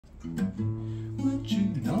Would you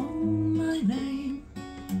know my name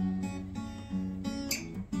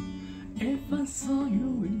if I saw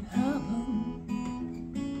you in heaven?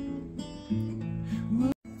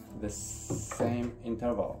 The same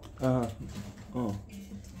interval. Oh.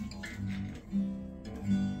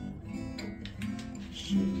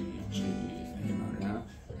 G, G, A minor,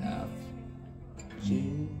 F,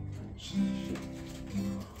 G, G.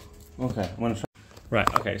 Okay, I'm gonna try. Right.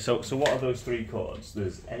 Okay. So what are those three chords?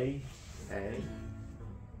 There's A,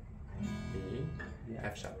 B,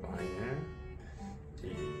 F sharp minor,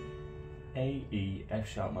 D, A, E, F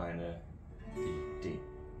sharp minor, D.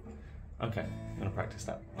 Okay, I'm gonna practice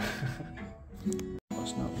that.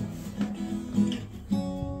 What's not?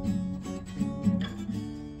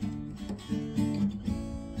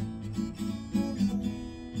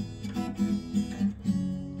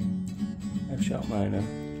 F sharp minor.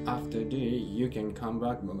 After D, you can come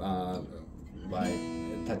back by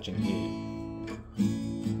touching E.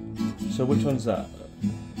 So which one's that?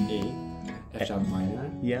 E, F sharp minor,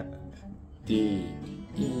 Yeah. D,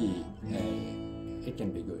 E, A. It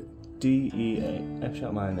can be good. D, E, A. F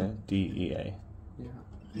sharp minor, D, E, A. Yeah.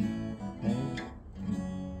 A.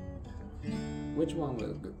 Which one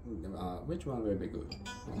will be good?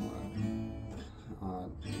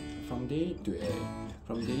 From D to A.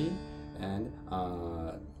 From D and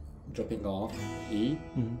dropping off E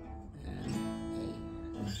and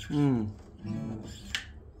A.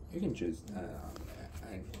 You can choose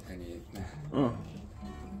any. Oh.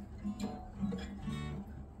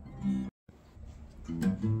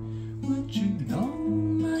 Would you know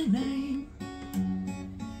my name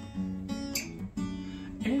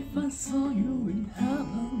if I saw you in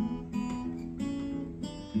heaven?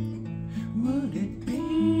 Would it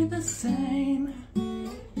be the same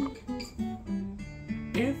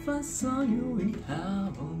if I saw you in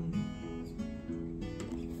heaven?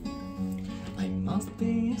 I must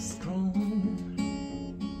be strong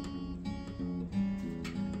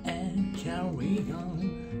and carry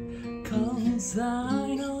on, 'cause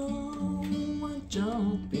I know I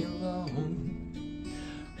don't belong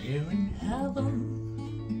here in heaven.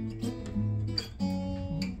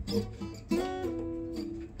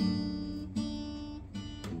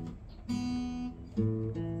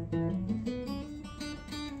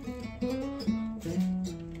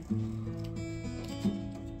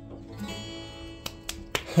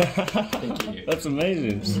 Thank you. That's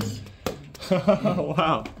amazing.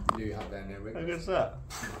 Wow. Do you have any How request? good's that?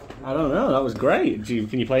 I don't know. That was great.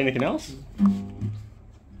 Can you play anything else?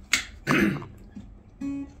 The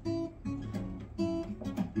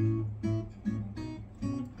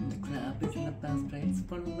club is the best place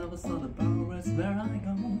for the lovers, so the bar is where I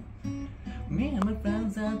go. Me and my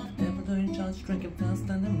friends at the table doing church, drinking fast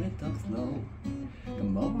and then we talk slow.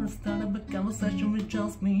 Come over and start up a conversation with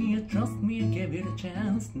just me. Trust me, I gave it a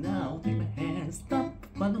chance. Now take my hand, stop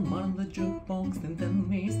by the bottom of the jukebox and tell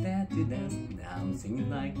me stand to dance. Now I'm singing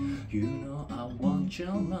like, you know I want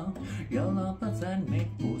your love that's handmade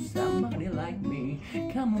for somebody like me.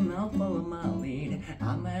 Come on now, follow my lead.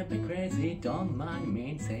 I might be crazy, don't mind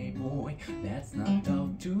me. Say boy, let's not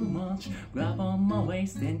talk too much. Grab on my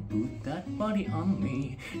waist and put that body on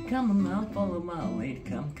me. Come on now, follow my lead.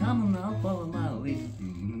 Come on now, follow my lead.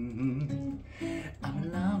 I'm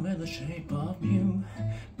in love with the shape of you.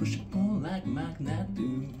 Push and pull like magnet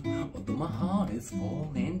do. Although my heart is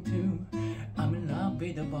falling too. I'm in love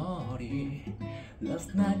with the body.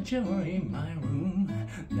 Last night you were in my room.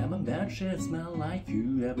 Now my bedsheets smell like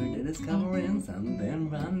you. Every day discovering something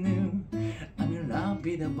brand new. I'm in love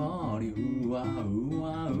with the body. Ooh, ah, ooh,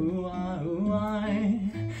 ah, ooh, ah, ooh, ah.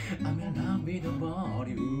 I'm in love with the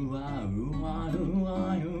body. Ooh, ah, ooh, ah, ooh,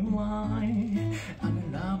 ah, ooh, ah. I'm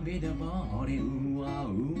in love with the body. Ooh, ah,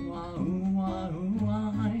 ooh, ah, ooh, ah, ooh,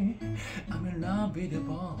 ah. I'm in love with the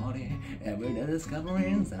body. Every day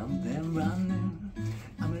discovering something brand new.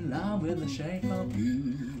 I'm in love with the shape of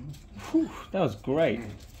you. Whew, that was great.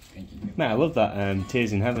 Thank you. Man, I love that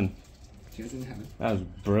Tears in Heaven. Tears in Heaven. That was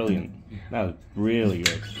brilliant. That was really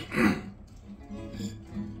good.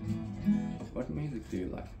 What music do you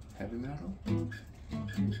like? Heavy metal?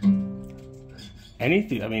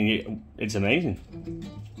 Anything. I mean, it's amazing.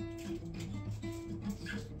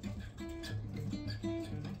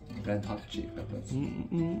 Red Hot Chili Peppers.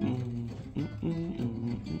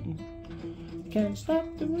 Can't stop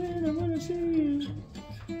the rain, I wanna see you.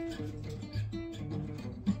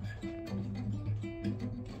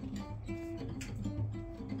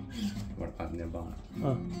 What about Nirvana?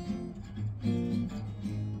 Oh.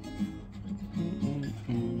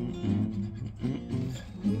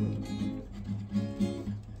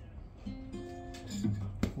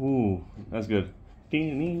 Ooh, that's good. Oh,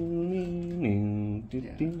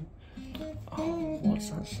 what's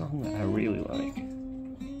that song that I really like?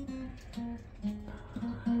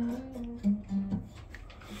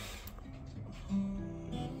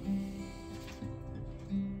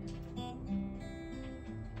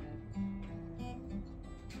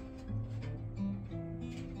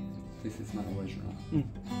 This is my original.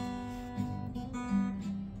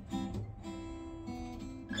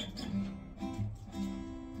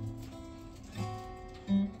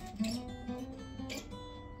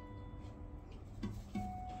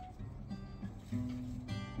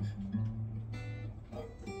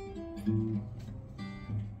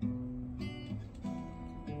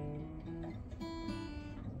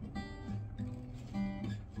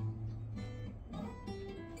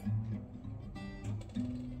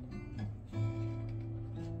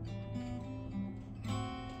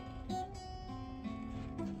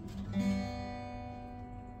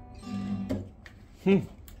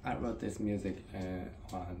 I wrote this music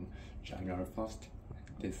on January 1st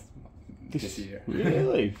this year.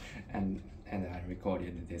 Really? and I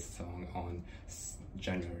recorded this song on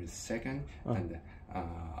January 2nd and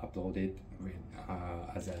uploaded with,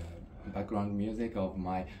 as a background music of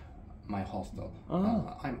my hostel.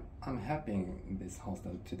 I'm helping this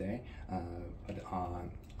hostel today, but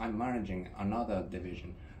I'm managing another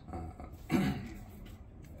division,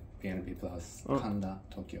 BNB Plus Kanda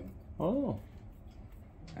Tokyo. Oh.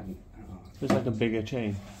 And It's like a bigger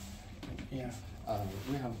chain. yeah,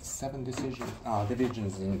 we have 7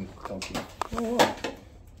 divisions in Tokyo. Oh,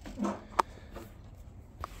 wow.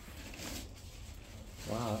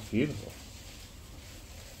 Wow, that's beautiful.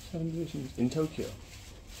 7 divisions in Tokyo.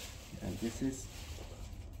 And this is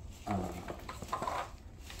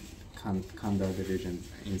Kanda Division's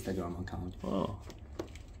Instagram account. Oh.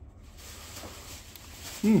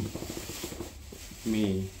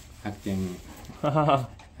 Me acting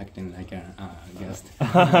like a guest.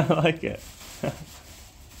 I like it.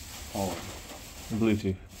 Oh,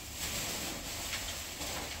 Bluetooth.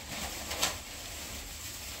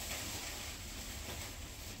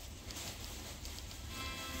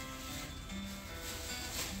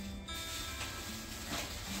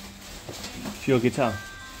 It's your guitar.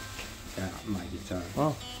 yeah, my guitar.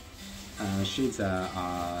 Oh. She's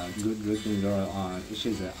a good-looking girl.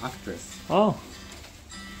 She's an actress. Oh.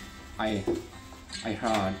 I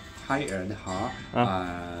hired her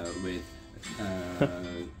with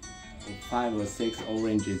 5 or 6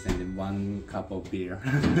 oranges and 1 cup of beer.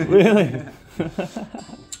 Really?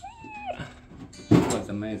 It was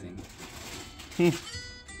amazing.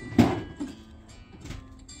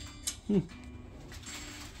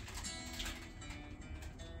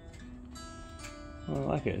 I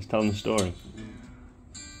like it. It's telling the story.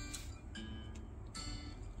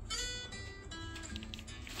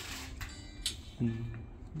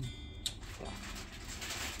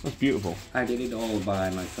 That's beautiful. I did it all by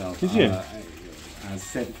myself. Did you?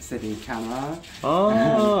 Setting camera.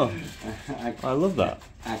 Oh, I love that.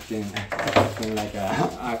 Acting like a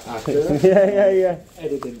actor. Yeah.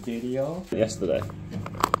 Edited video. Yesterday.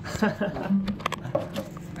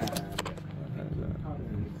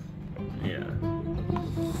 Yeah.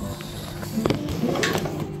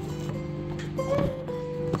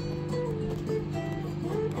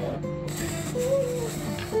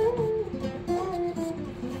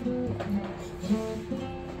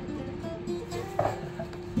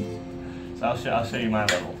 So I'll show you my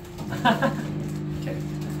level. Okay.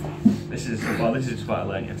 This is just what I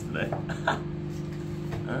learned yesterday.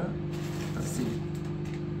 C.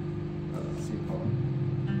 C chord.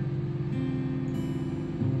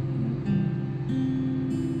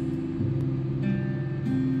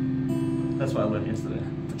 That's what I learned yesterday.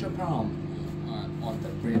 Put your palm on the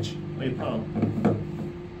bridge. Where your palm?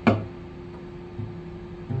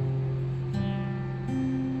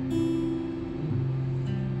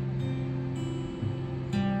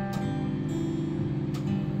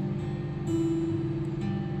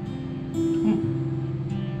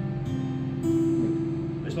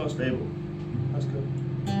 It's not stable. That's good.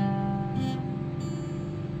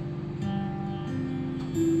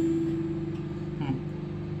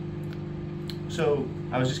 So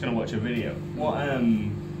I was just going to watch a video. What are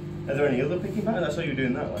there any other picking patterns? I saw you were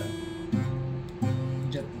doing that way.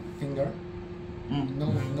 Just finger.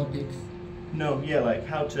 No picks. No, yeah, like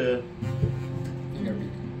how to. Finger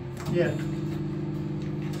pick. Yeah.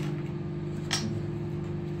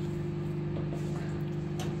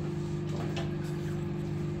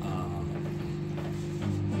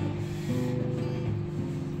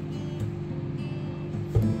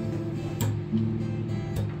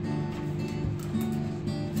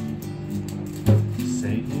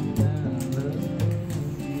 Say I love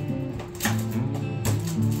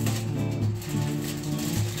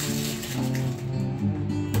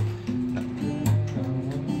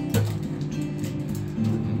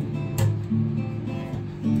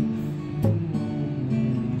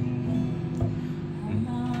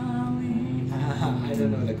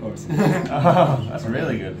chords. Oh, that's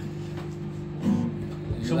really good.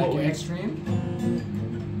 You So like what we- extreme?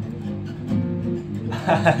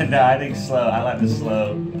 No, I think slow. I like the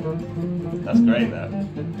slow. That's great though.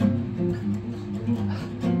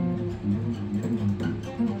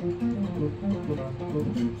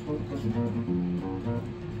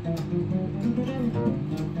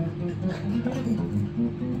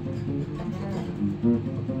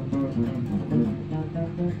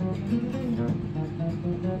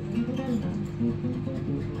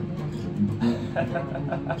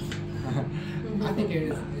 I think it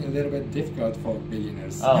is a little bit difficult for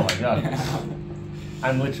beginners. Oh my god.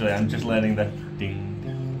 I'm just learning the ding,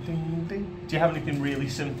 ding, ding, ding. Do you have anything really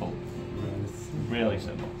simple? Really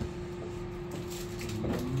simple.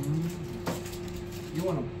 You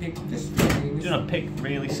want to pick the strings? Do you want to pick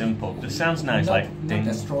really simple? Just sounds nice, not, like not ding.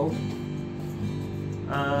 the stroke.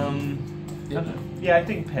 Yeah, I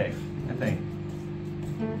think pick. I think.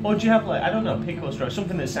 Or do you have like, I don't know, pick or stroke?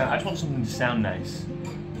 Something that sound. I just want something to sound nice.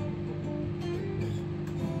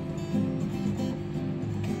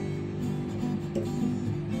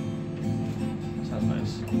 Sounds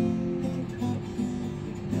nice.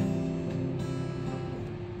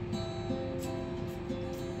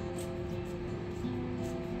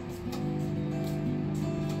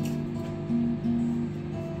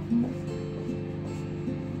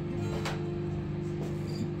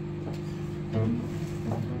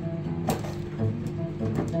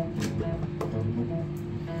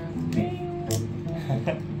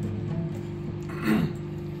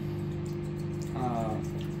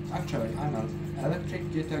 Actually, I'm an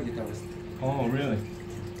electric guitar guitarist. Oh, really?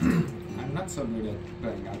 I'm not so good at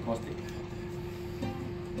playing acoustic.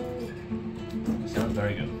 Sounds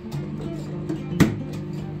very good.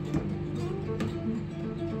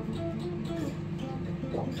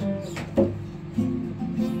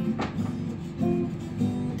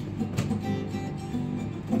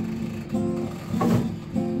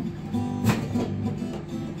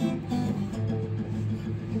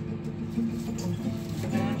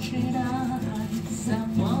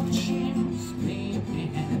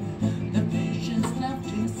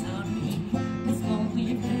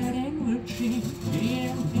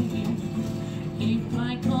 If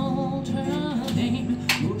I called her name,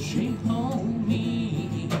 would she hold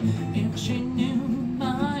me? If she knew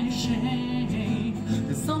my shame,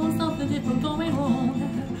 there's always something different going on.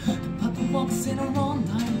 The path walks in a wrong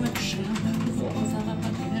direction. There's always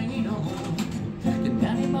something hanging on. Can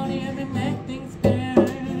anybody ever make things better?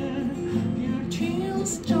 Your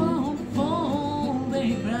tears don't fall,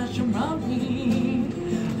 they crash around me.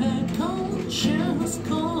 A conscience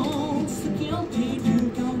calls the guilty to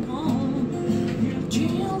come home.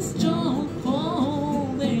 Tears don't fall,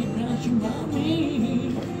 they crash around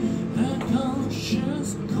me. A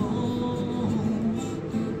conscious calls.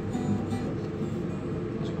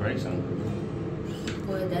 It's a great song.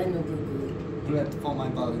 これ誰の曲？ Played for my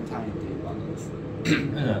Valentine Day bundles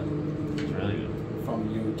Yeah. It's really good. from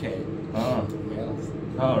UK Oh. to Wales.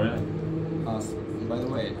 Oh, really? By the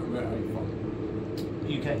way, where are you from?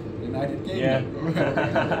 UK. United Yeah. Kingdom. か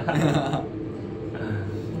っ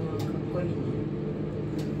こいいね。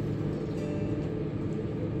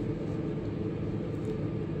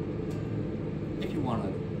 If you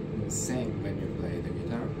wanna sing when you play the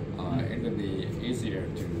guitar, it will be easier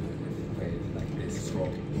to play like this stroke.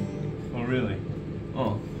 Oh, really?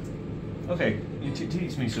 Oh. Okay. You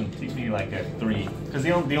teach me some. Teach me like a 3. Because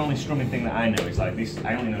the only strumming thing that I know is like this.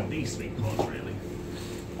 I only know these 3 chords really.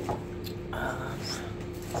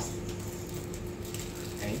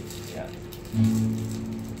 A, Yeah.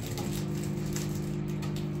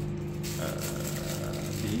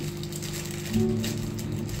 B,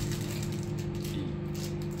 E.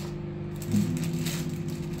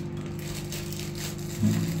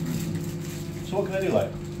 So what can I do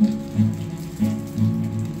like?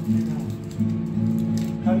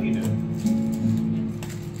 How do you do it?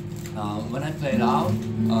 When I play loud,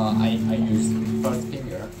 I use first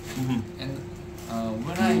finger, Mm-hmm. and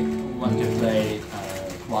when I want to play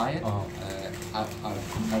quiet, Oh. I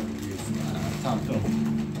will use thumb. So,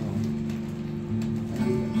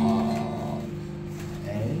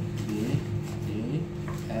 A, B, E,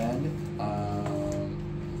 and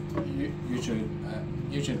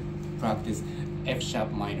you should practice F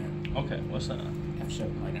sharp minor. okay, what's that? F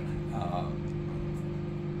sharp minor.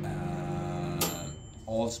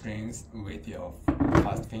 All strings with your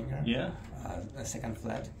first finger. Yeah. The second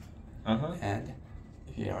flat, Uh-huh. and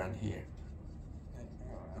here and here.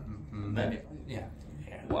 There. Maybe, yeah,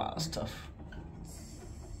 here. Wow, that's tough.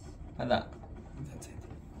 Like that. That's it.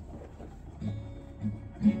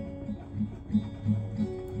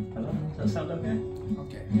 Hello? Does that sound okay? Okay.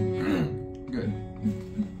 Okay. Good.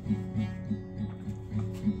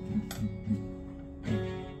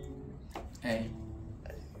 A.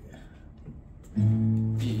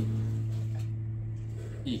 E.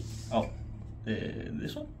 E. Oh,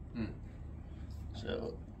 this one? Mm.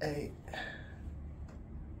 So, A.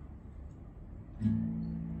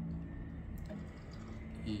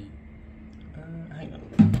 E. Hang on.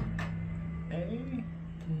 A.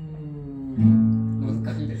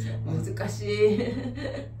 難しいですよ。難しい。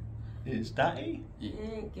 Is that A? E.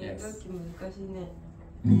 弦楽器難しいね。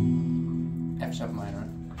 F sharp minor.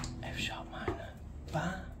 F sharp minor.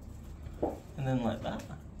 Ba. And then like that.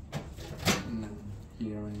 And then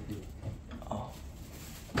here and here. Oh.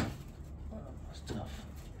 That's tough.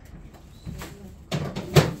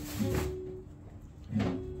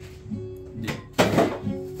 D.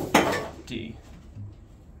 D.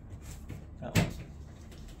 That one.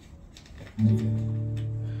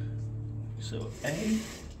 So A.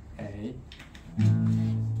 A.